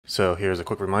So here's a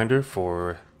quick reminder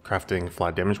for crafting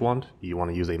flat damage wand. You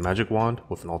want to use a magic wand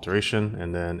with an alteration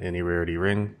and then any rarity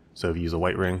ring. So if you use a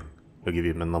white ring, it'll give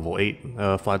you a min level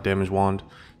 8 flat damage wand.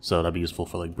 So that'll be useful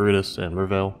for like Brutus and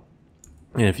Merveil.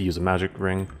 And if you use a magic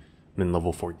ring, min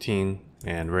level 14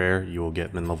 and rare, you will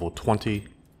get min level 20.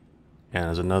 And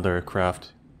as another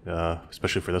craft,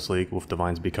 especially for this league, with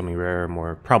divines becoming rare,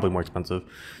 probably more expensive,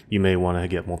 you may want to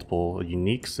get multiple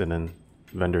uniques and then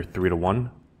vendor 3 to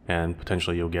 1. And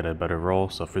potentially you'll get a better roll.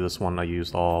 So for this one I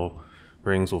used all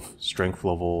rings with strength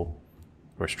level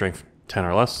or strength 10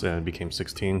 or less, and it became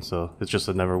 16. So it's just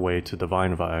another way to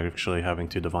divine without actually having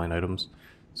to divine items.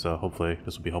 So hopefully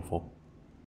this will be helpful.